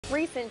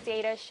Recent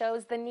data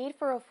shows the need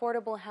for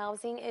affordable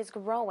housing is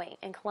growing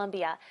in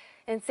Columbia,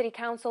 and City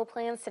Council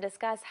plans to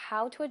discuss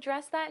how to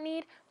address that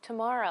need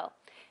tomorrow.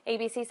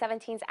 ABC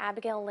 17's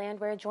Abigail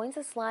Landwehr joins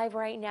us live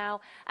right now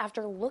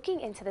after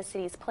looking into the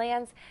city's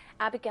plans.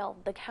 Abigail,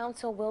 the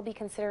council will be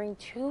considering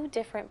two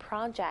different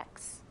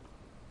projects.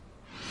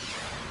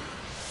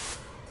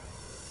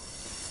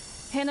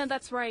 Hannah,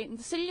 that's right.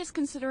 The city is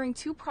considering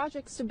two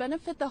projects to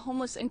benefit the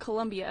homeless in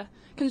Columbia: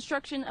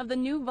 construction of the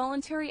new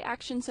Voluntary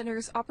Action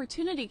Center's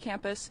Opportunity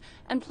Campus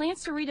and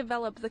plans to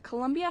redevelop the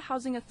Columbia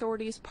Housing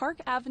Authority's Park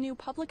Avenue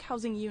public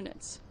housing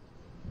units.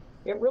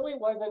 It really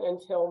wasn't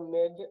until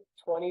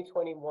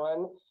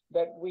mid-2021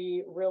 that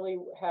we really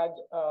had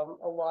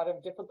a lot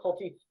of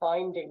difficulty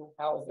finding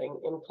housing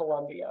in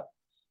Columbia.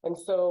 And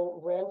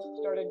so rent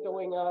started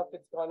going up.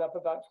 It's gone up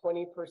about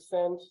 20%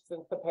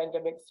 since the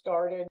pandemic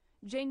started.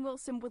 Jane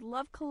Wilson with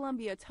Love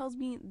Columbia tells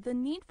me the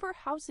need for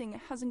housing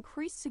has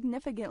increased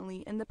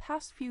significantly in the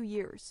past few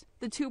years.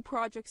 The two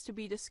projects to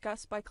be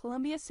discussed by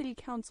Columbia City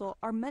Council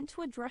are meant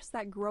to address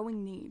that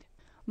growing need.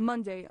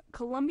 Monday,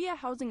 Columbia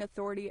Housing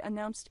Authority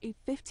announced a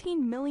 $15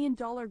 million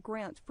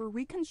grant for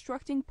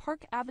reconstructing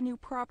Park Avenue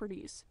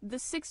properties. The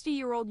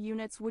 60-year-old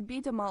units would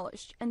be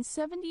demolished and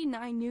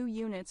 79 new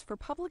units for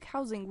public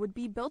housing would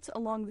be built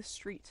along the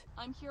street.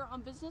 I'm here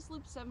on Business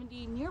Loop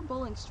 70 near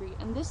Bowling Street,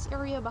 and this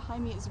area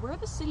behind me is where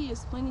the city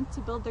is planning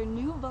to build their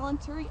new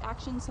Voluntary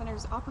Action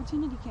Center's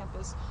Opportunity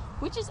Campus,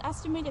 which is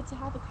estimated to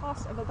have a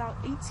cost of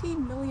about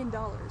 $18 million.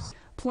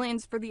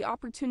 Plans for the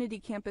Opportunity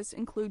Campus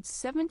include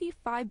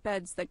 75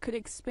 beds that could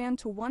expand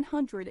to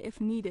 100 if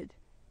needed.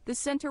 The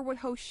center would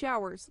host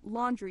showers,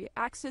 laundry,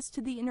 access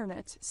to the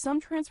internet, some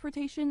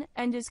transportation,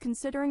 and is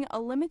considering a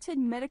limited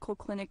medical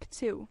clinic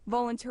too.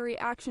 Voluntary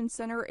Action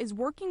Center is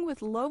working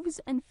with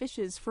Loaves and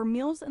Fishes for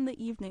meals in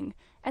the evening,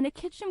 and a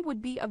kitchen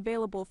would be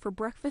available for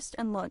breakfast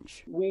and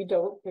lunch. We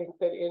don't think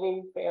that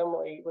any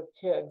family with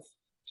kids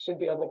should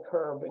be on the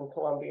curb in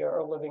Columbia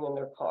or living in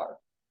their car.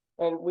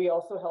 And we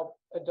also help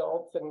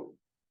adults and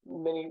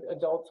many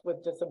adults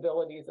with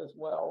disabilities as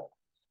well.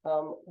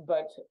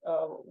 But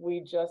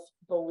we just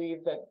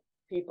believe that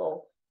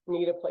people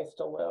need a place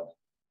to live.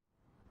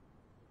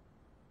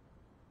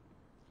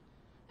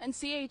 And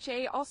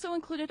CHA also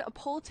included a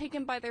poll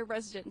taken by their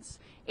residents.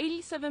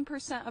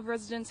 87% of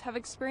residents have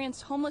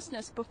experienced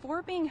homelessness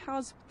before being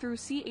housed through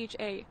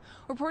CHA.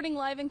 Reporting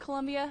live in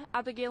Columbia,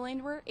 Abigail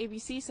Landwehr,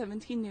 ABC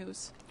 17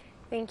 News.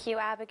 Thank you,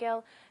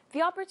 Abigail.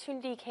 The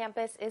Opportunity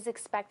Campus is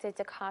expected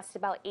to cost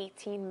about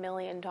 $18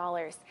 million,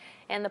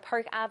 and the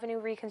Park Avenue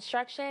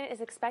reconstruction is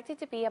expected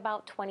to be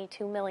about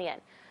 $22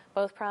 million.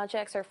 Both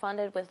projects are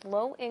funded with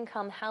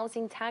low-income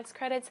housing tax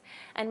credits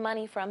and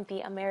money from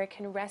the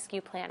American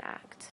Rescue Plan Act.